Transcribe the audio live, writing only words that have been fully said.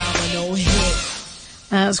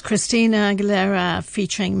As Christina Aguilera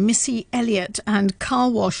featuring Missy Elliott and Car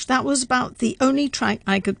Wash. That was about the only track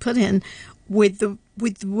I could put in with the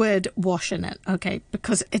word wash in it, okay,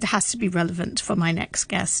 because it has to be relevant for my next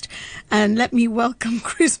guest. And let me welcome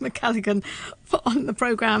Cruz McCalligan on the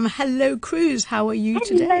programme. Hello, Cruz. How are you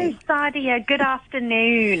today? Hello, Sadia. Good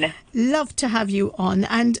afternoon. Love to have you on.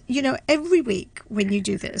 And, you know, every week when you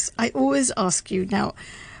do this, I always ask you, now,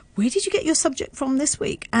 where did you get your subject from this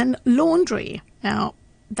week? And laundry. Now,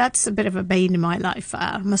 that's a bit of a bane in my life,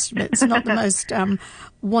 I must admit. It's not the most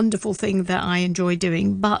wonderful thing that I enjoy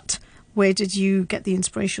doing, but where did you get the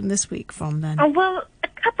inspiration this week from then? Oh, well, a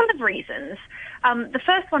couple of reasons. The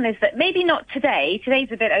first one is that maybe not today. Today's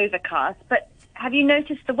a bit overcast, but have you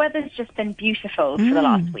noticed the weather's just been beautiful for the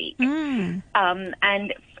last week?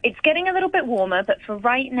 And it's getting a little bit warmer, but for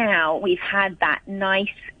right now, we've had that nice,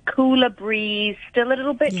 cooler breeze, still a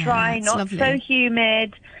little bit dry, not lovely. So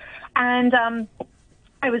humid. And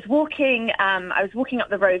I was walking up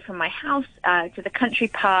the road from my house to the country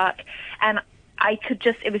park, and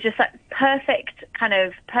it was just that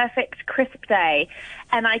perfect crisp day,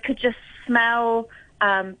 and I could just smell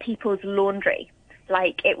people's laundry.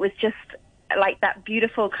 Like, it was just like that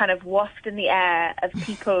beautiful kind of waft in the air of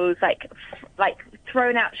people's like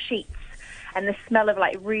thrown out sheets, and the smell of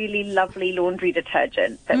like really lovely laundry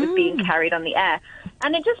detergent that was being carried on the air.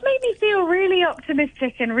 And it just made me feel really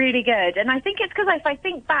optimistic and really good. And I think it's because if I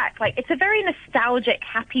think back, like, it's a very nostalgic,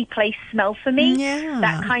 happy place smell for me. Yeah.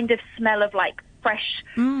 That kind of smell of like fresh,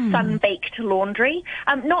 sun-baked laundry.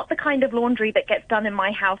 Not the kind of laundry that gets done in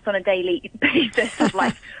my house on a daily basis of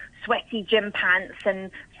like sweaty gym pants and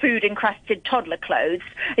food-encrusted toddler clothes.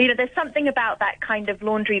 You know, there's something about that kind of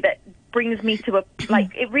laundry that brings me to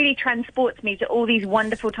it really transports me to all these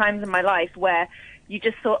wonderful times in my life where you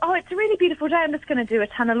just thought, oh, it's a really beautiful day, I'm just going to do a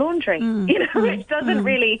ton of laundry. Which doesn't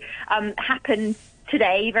really happen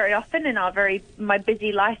today very often in my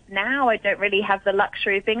busy life now. I don't really have the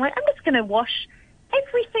luxury of being like, I'm just going to wash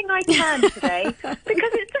everything I can today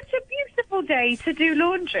because it's such a beautiful day to do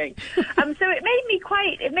laundry. So it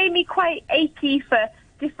made me quite achy for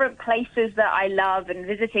different places that I love and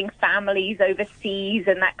visiting families overseas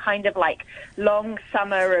and that kind of like long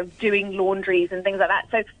summer of doing laundries and things like that.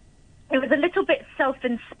 So it was a little bit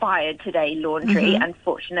self-inspired today, laundry,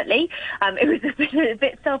 unfortunately. It was a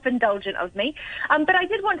bit self-indulgent of me. But I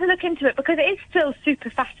did want to look into it because it is still super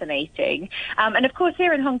fascinating. And, of course,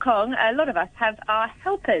 here in Hong Kong, a lot of us have our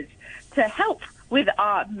helpers to help with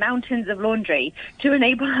our mountains of laundry to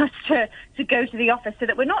enable us to go to the office so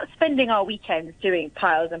that we're not spending our weekends doing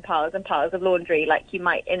piles and piles and piles of laundry like you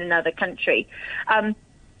might in another country.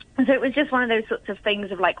 So it was just one of those sorts of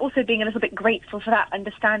things of like also being a little bit grateful for that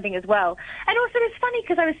understanding as well. And also it's funny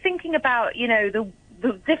because I was thinking about, you know,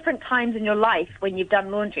 the different times in your life when you've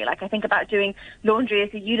done laundry. Like I think about doing laundry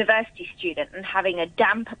as a university student and having a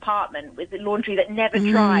damp apartment with the laundry that never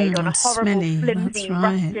dried on a horrible, flimsy,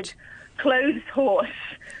 rusted clothes horse,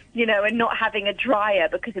 you know, and not having a dryer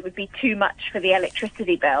because it would be too much for the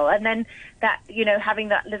electricity bill. And then that, you know, having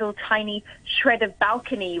that little tiny shred of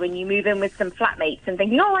balcony when you move in with some flatmates and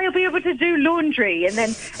thinking, oh, I'll be able to do laundry. And then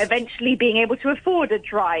eventually being able to afford a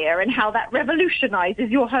dryer and how that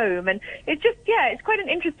revolutionizes your home. And it's just, it's quite an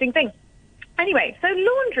interesting thing. Anyway, so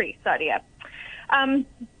laundry, Sadia.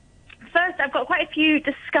 First, I've got quite a few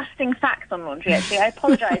disgusting facts on laundry, actually. I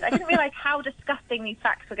apologise. I didn't realise how disgusting these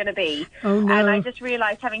facts were going to be. Oh, no. And I just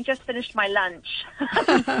realised, having just finished my lunch,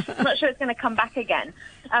 I'm not sure it's going to come back again.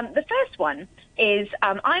 The first one is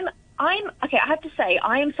I have to say,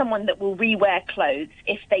 I am someone that will rewear clothes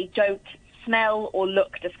if they don't smell or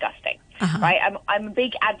look disgusting. Right? I'm a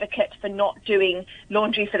big advocate for not doing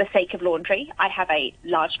laundry for the sake of laundry. I have a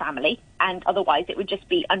large family, and otherwise it would just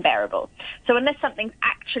be unbearable. So unless something's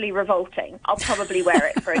actually revolting, I'll probably wear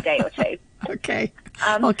it for a day or two. Okay.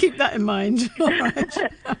 I'll keep that in mind. All right.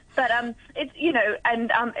 But it's, you know,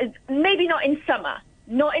 and it's maybe not in summer.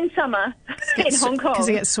 Not in summer in Hong Kong. Because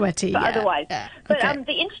it gets sweaty. But otherwise. Yeah. But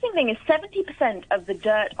the interesting thing is 70% of the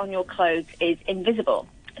dirt on your clothes is invisible.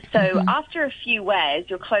 So after a few wears,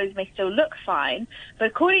 your clothes may still look fine, but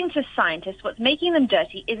according to scientists, what's making them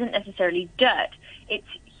dirty isn't necessarily dirt. It's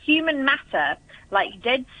human matter, like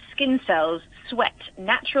dead skin cells, sweat,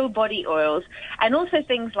 natural body oils, and also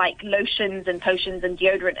things like lotions and potions and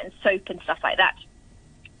deodorant and soap and stuff like that.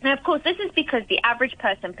 Now, of course, this is because the average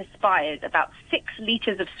person perspires about 6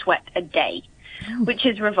 litres of sweat a day, which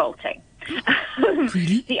is revolting.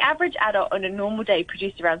 Really? The average adult on a normal day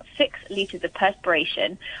produces around 6 litres of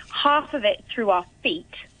perspiration, half of it through our feet.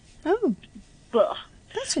 Oh, Ugh.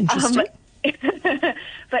 That's interesting.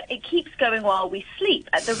 But it keeps going while we sleep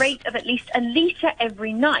at the rate of at least a litre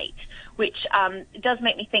every night, which does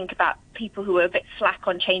make me think about people who are a bit slack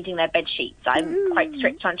on changing their bed sheets. I'm quite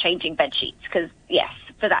strict on changing bed sheets because, yes,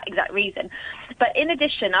 for that exact reason. But in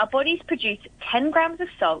addition, our bodies produce 10 grams of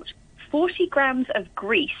salt, 40 grams of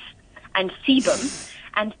grease and sebum,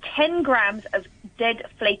 and 10 grams of dead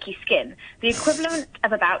flaky skin, the equivalent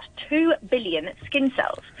of about 2 billion skin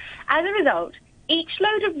cells. As a result, each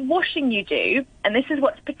load of washing you do, and this is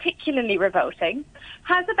what's particularly revolting,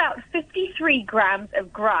 has about 53 grams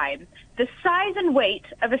of grime, the size and weight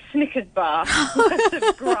of a Snickers bar worth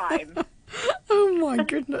of grime. Oh my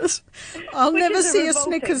goodness. I'll never see a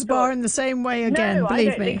Snickers bar thought. in the same way again, No, believe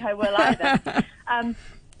I don't me. think I will either.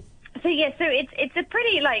 So it's a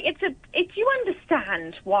pretty, like, it's you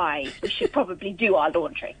understand why we should probably do our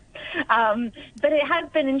laundry. But it has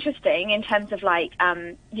been interesting in terms of, like,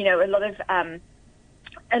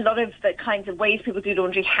 a lot of the kinds of ways people do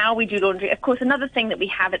laundry, how we do laundry. Of course, another thing that we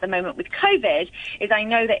have at the moment with COVID is I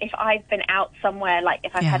know that if I've been out somewhere, like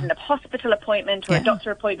if I've had a hospital appointment or a doctor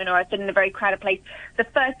appointment, or I've been in a very crowded place, the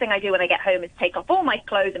first thing I do when I get home is take off all my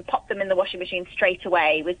clothes and pop them in the washing machine straight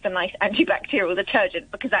away with some nice antibacterial detergent,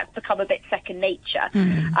 because that's become a bit second nature,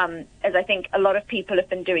 as I think a lot of people have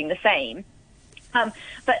been doing the same.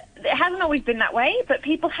 But it hasn't always been that way, but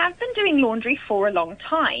people have been doing laundry for a long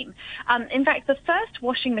time. In fact, the first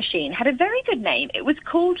washing machine had a very good name. It was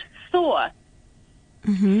called Thor.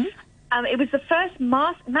 Mm-hmm. It was the first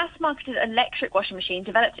mass-marketed electric washing machine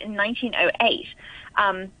developed in 1908.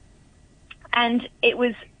 And it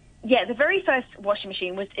was... Yeah, the very first washing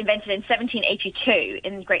machine was invented in 1782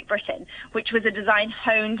 in Great Britain, which was a design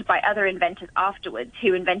honed by other inventors afterwards,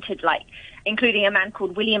 who invented, like, including a man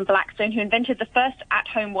called William Blackstone, who invented the first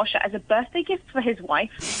at-home washer as a birthday gift for his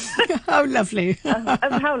wife. How lovely.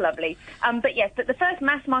 How lovely. But the first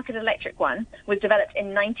mass-market electric one was developed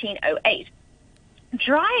in 1908.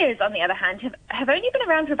 Dryers, on the other hand, have only been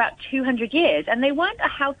around for about 200 years, and they weren't a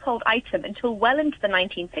household item until well into the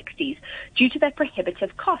 1960s due to their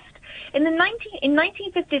prohibitive cost. In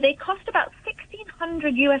 1950, they cost about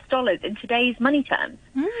 $1,600 in today's money terms.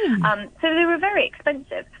 So they were very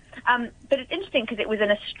expensive. But it's interesting because it was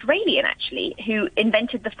an Australian, actually, who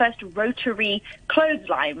invented the first rotary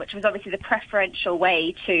clothesline, which was obviously the preferential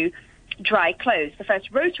way to dry clothes, the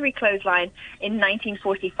first rotary clothesline in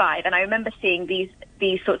 1945. And I remember seeing these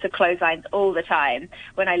sorts of clotheslines all the time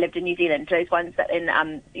when I lived in New Zealand. Those ones that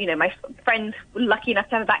my friends lucky enough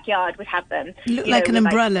to have a backyard would have them. Look like an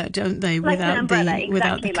umbrella, don't they? Without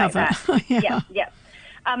the cover. Like yeah.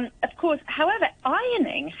 Of course, however,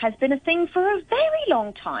 ironing has been a thing for a very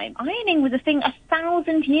long time. Ironing was a thing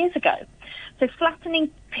 1,000 years ago. So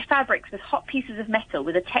flattening fabrics with hot pieces of metal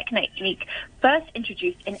was a technique first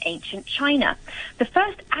introduced in ancient China. The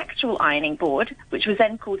first actual ironing board, which was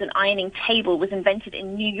then called an ironing table, was invented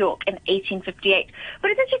in New York in 1858.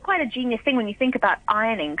 But it's actually quite a genius thing when you think about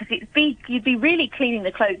ironing, because you'd be really cleaning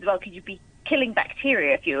the clothes as well, because you'd be killing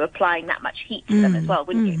bacteria if you were applying that much heat to them as well,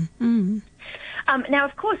 wouldn't you? Now,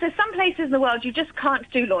 of course, there's some places in the world you just can't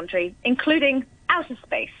do laundry, including outer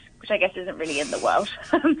space, which I guess isn't really in the world.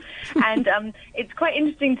 And it's quite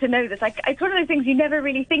interesting to know this. It's one of those things you never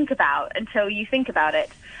really think about until you think about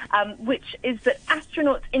it, which is that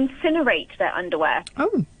astronauts incinerate their underwear.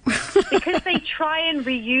 Oh. Because they try and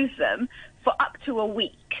reuse them for up to a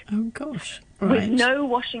week. Oh, gosh. Right. With no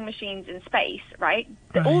washing machines in space, right?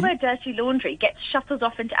 All their dirty laundry gets shuttled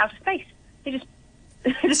off into outer space. They just...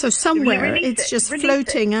 So somewhere it's just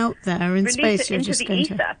floating out there in space. You're just going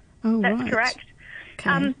to... Oh, that's right. correct.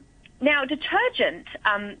 Okay. Now, detergent,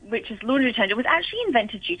 which is laundry detergent, was actually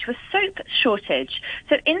invented due to a soap shortage.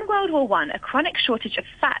 So in World War I, a chronic shortage of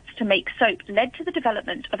fats to make soap led to the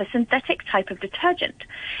development of a synthetic type of detergent.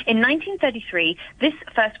 In 1933, this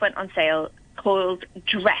first went on sale called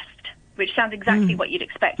Dreft, which sounds exactly what you'd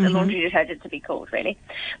expect a laundry detergent to be called, really.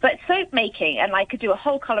 But soap making, and I could do a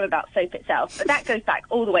whole column about soap itself, but that goes back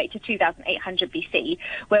all the way to 2800 BC,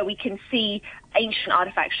 where we can see ancient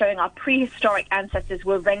artifacts showing our prehistoric ancestors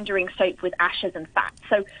were rendering soap with ashes and fat.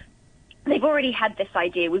 So they've already had this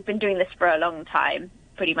idea. We've been doing this for a long time,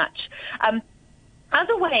 pretty much.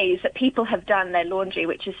 Other ways that people have done their laundry,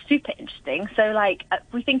 which is super interesting. So,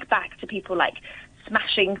 we think back to people like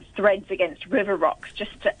smashing threads against river rocks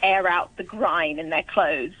just to air out the grime in their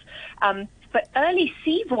clothes. But early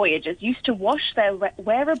sea voyagers used to wash their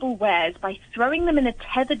wearable wares by throwing them in a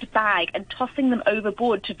tethered bag and tossing them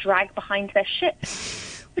overboard to drag behind their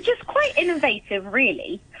ships, which is quite innovative,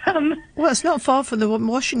 really. Well, it's not far from the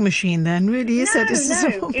washing machine then, really, is it? It's just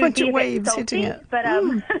a whole bunch of waves hitting it. But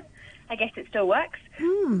I guess it still works.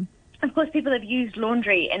 Of course, people have used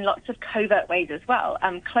laundry in lots of covert ways as well.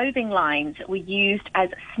 Clothing lines were used as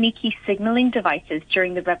sneaky signaling devices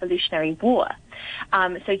during the Revolutionary War.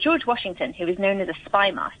 So George Washington, who was known as a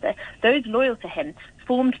spy master, those loyal to him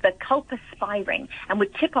formed the Culper spy ring and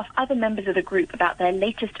would tip off other members of the group about their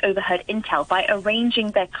latest overheard intel by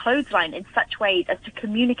arranging their clothesline in such ways as to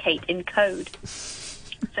communicate in code.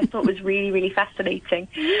 Which I thought was really, really fascinating.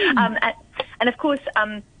 And of course,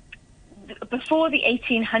 before the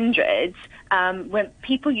 1800s, when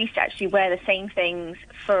people used to actually wear the same things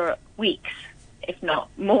for weeks, if not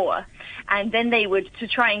more, and then they would, to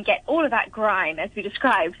try and get all of that grime, as we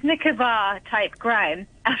described, Knickerbocker-type grime,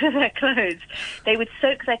 out of their clothes, they would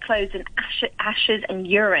soak their clothes in ashes and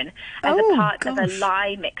urine as a part of a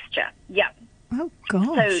lye mixture. Yep. Oh,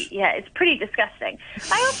 gosh. So, yeah, it's pretty disgusting.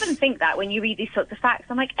 I often think that when you read these sorts of facts,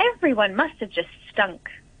 I'm like, everyone must have just stunk.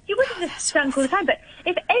 You wouldn't have just stunk all the time, but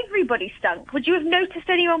if everybody stunk, would you have noticed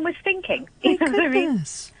anyone was stinking? My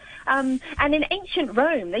goodness. And in ancient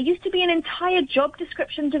Rome, there used to be an entire job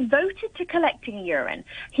description devoted to collecting urine,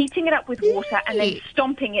 heating it up with water, and then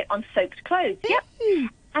stomping it on soaked clothes. Yep.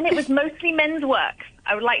 And it was mostly men's work.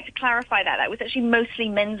 I would like to clarify that. That was actually mostly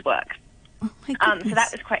men's work. Oh, my goodness. So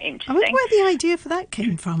that was quite interesting. I wonder where the idea for that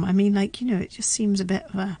came from. I mean, like, it just seems a bit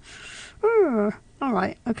of a... all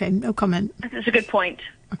right, okay, no comment. That's a good point.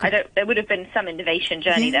 Okay. There would have been some innovation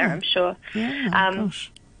journey there, I'm sure. Yeah,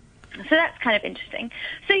 gosh. So that's kind of interesting.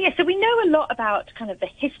 So, so we know a lot about kind of the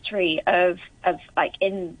history of like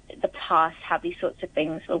in the past, how these sorts of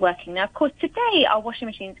things were working. Now, of course, today our washing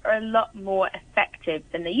machines are a lot more effective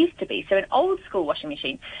than they used to be. So an old school washing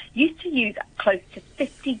machine used to use close to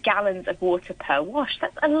 50 gallons of water per wash.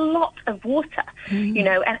 That's a lot of water,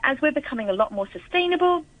 and as we're becoming a lot more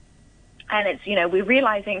sustainable, and it's, we're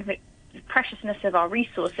realizing the preciousness of our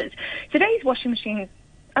resources, today's washing machines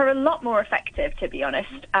are a lot more effective, to be honest.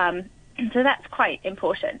 So that's quite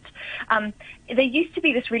important. There used to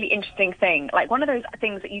be this really interesting thing, like one of those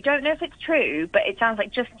things that you don't know if it's true, but it sounds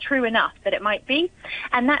like just true enough that it might be.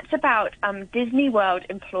 And that's about Disney World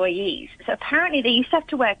employees. So apparently they used to have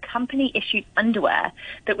to wear company-issued underwear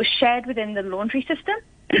that was shared within the laundry system.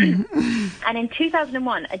 And in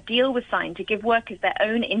 2001, a deal was signed to give workers their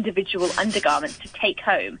own individual undergarments to take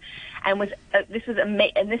home, and this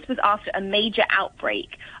was after a major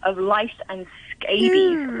outbreak of lice and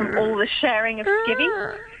scabies from all the sharing of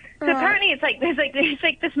skivvies. So apparently it's like there's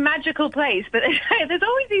this magical place, but there's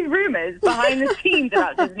always these rumors behind the scenes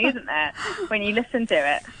about Disney, isn't there? When you listen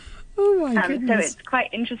to it, oh my goodness. So it's quite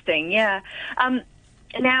interesting, yeah.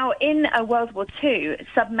 Now, in World War II,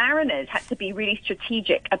 submariners had to be really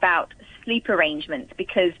strategic about sleep arrangements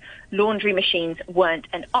because laundry machines weren't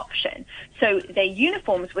an option. So their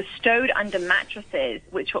uniforms were stowed under mattresses,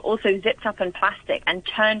 which were also zipped up in plastic and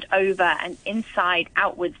turned over and inside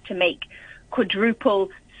outwards to make quadruple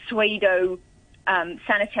pseudo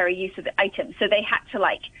sanitary use of the items. So they had to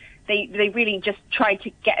they really just tried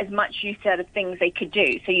to get as much use out of things they could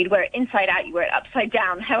do. So you'd wear it inside out, you wear it upside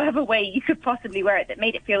down, however way you could possibly wear it that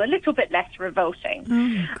made it feel a little bit less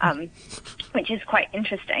revolting, which is quite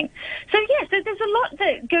interesting. So so there's a lot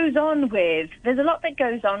that goes on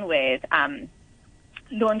with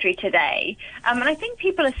laundry today, and I think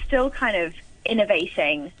people are still kind of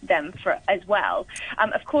innovating them as well.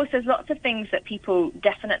 Of course, there's lots of things that people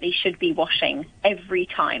definitely should be washing every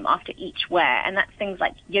time after each wear, and that's things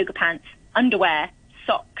like yoga pants, underwear,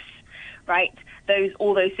 socks, right?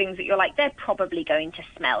 All those things that you're like, they're probably going to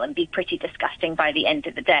smell and be pretty disgusting by the end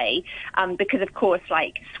of the day, because of course,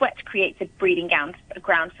 like, sweat creates a breeding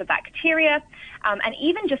ground for bacteria, and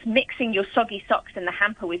even just mixing your soggy socks in the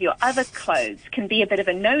hamper with your other clothes can be a bit of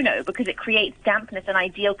a no-no because it creates dampness and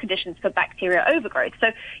ideal conditions for bacteria overgrowth. So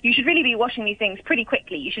you should really be washing these things pretty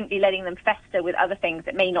quickly. You shouldn't be letting them fester with other things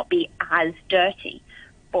that may not be as dirty,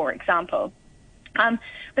 for example. But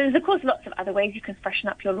there's, of course, lots of other ways you can freshen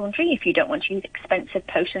up your laundry if you don't want to use expensive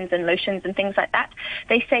potions and lotions and things like that.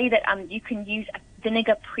 They say that you can use a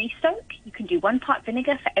vinegar pre-soak. You can do 1 part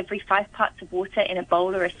vinegar for every 5 parts of water in a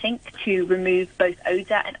bowl or a sink to remove both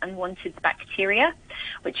odor and unwanted bacteria,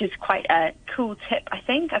 which is quite a cool tip, I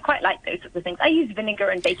think. I quite like those sorts of things. I use vinegar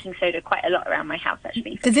and baking soda quite a lot around my house,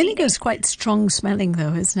 actually. The vinegar is quite strong smelling,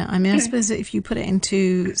 though, isn't it? I mean, I suppose that if you put it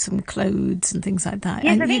into some clothes and things like that,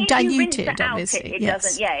 and you dilute it, obviously. It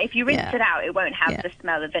doesn't, if you rinse it out, it won't have the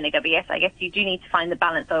smell of vinegar. But yes, I guess you do need to find the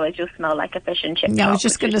balance, otherwise you'll smell like a fish and chip. Yeah, I was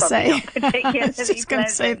just going to say.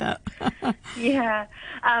 That. Yeah.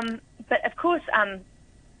 But of course,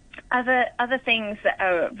 other things that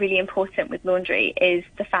are really important with laundry is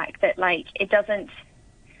the fact that, like, it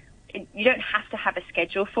you don't have to have a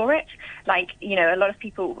schedule for it. Like, you know, a lot of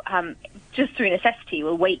people just through necessity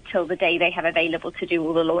will wait till the day they have available to do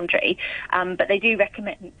all the laundry. But they do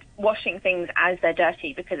recommend washing things as they're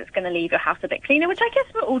dirty because it's going to leave your house a bit cleaner, which I guess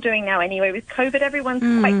we're all doing now anyway. With COVID,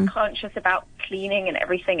 everyone's quite conscious about cleaning and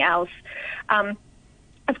everything else.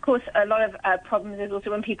 Of course, a lot of problems is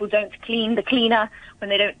also when people don't clean the cleaner, when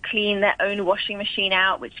they don't clean their own washing machine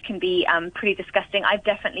out, which can be pretty disgusting. I've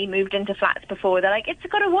definitely moved into flats before. They're like, it's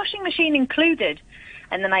got a washing machine included.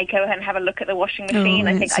 And then I go ahead and have a look at the washing machine.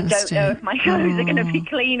 I think I don't know if my clothes are going to be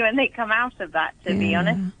clean when they come out of that, to be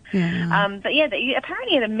honest. But yeah,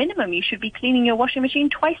 apparently at a minimum, you should be cleaning your washing machine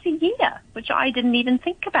twice a year, which I didn't even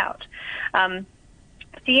think about.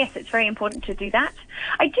 So yes, it's very important to do that.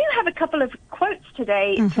 I do have a couple of quotes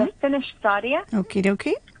today to finish, Sadia. Okie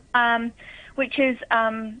dokie. Which is,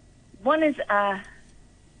 one is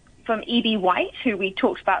from E.B. White, who we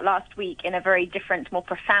talked about last week in a very different, more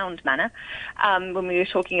profound manner when we were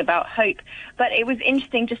talking about hope. But it was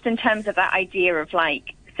interesting just in terms of that idea of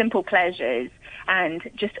like simple pleasures and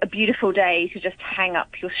just a beautiful day to just hang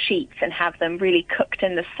up your sheets and have them really cooked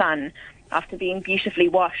in the sun after being beautifully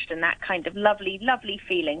washed, and that kind of lovely, lovely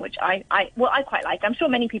feeling, which I quite like. I'm sure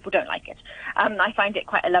many people don't like it. I find it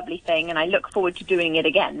quite a lovely thing, and I look forward to doing it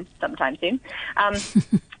again sometime soon.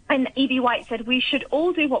 And E.B. White said, we should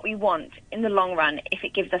all do what we want in the long run if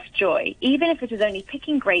it gives us joy, even if it is only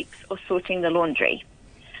picking grapes or sorting the laundry.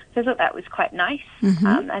 So I thought that was quite nice,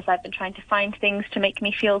 as I've been trying to find things to make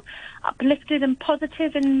me feel uplifted and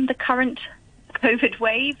positive in the current COVID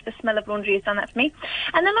wave. The smell of laundry has done that for me.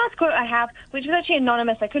 And the last quote I have, which was actually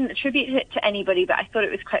anonymous, I couldn't attribute it to anybody, but I thought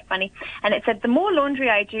it was quite funny. And it said, the more laundry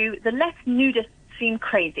I do, the less nudists seem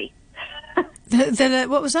crazy.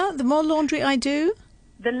 What was that? The more laundry I do?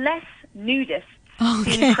 The less nudists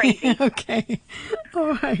seem crazy. Okay.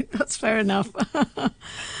 All right. That's fair enough.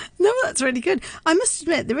 No, that's really good. I must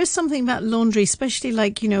admit, there is something about laundry, especially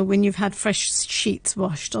like, you know, when you've had fresh sheets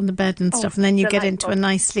washed on the bed and stuff, and then you get into a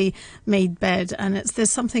nicely made bed, and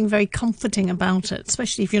there's something very comforting about it,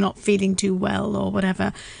 especially if you're not feeling too well or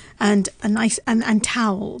whatever, and a nice and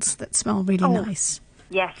towels that smell really nice.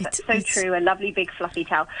 Yes, that's so true. A lovely big fluffy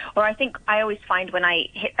towel. Or I think I always find when I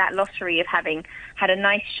hit that lottery of having had a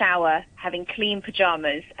nice shower, having clean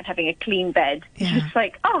pajamas, and having a clean bed, it's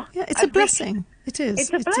like, it's a blessing. It is. It's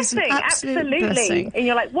a blessing, absolutely. Blessing. And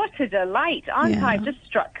you're like, what a delight, aren't I? I've just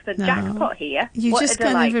struck the jackpot here. You just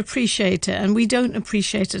kind of appreciate it, and we don't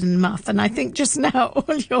appreciate it enough. And I think just now,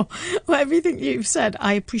 everything you've said,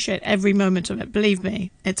 I appreciate every moment of it. Believe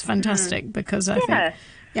me, it's fantastic because I think...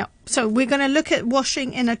 Yeah, so we're going to look at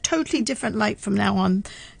washing in a totally different light from now on.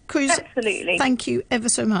 Cruz, absolutely. Thank you ever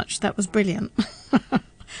so much. That was brilliant.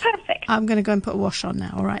 Perfect. I'm going to go and put a wash on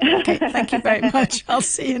now, all right? Okay, thank you very much. I'll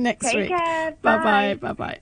see you next week. Take care. Bye-bye. Bye-bye.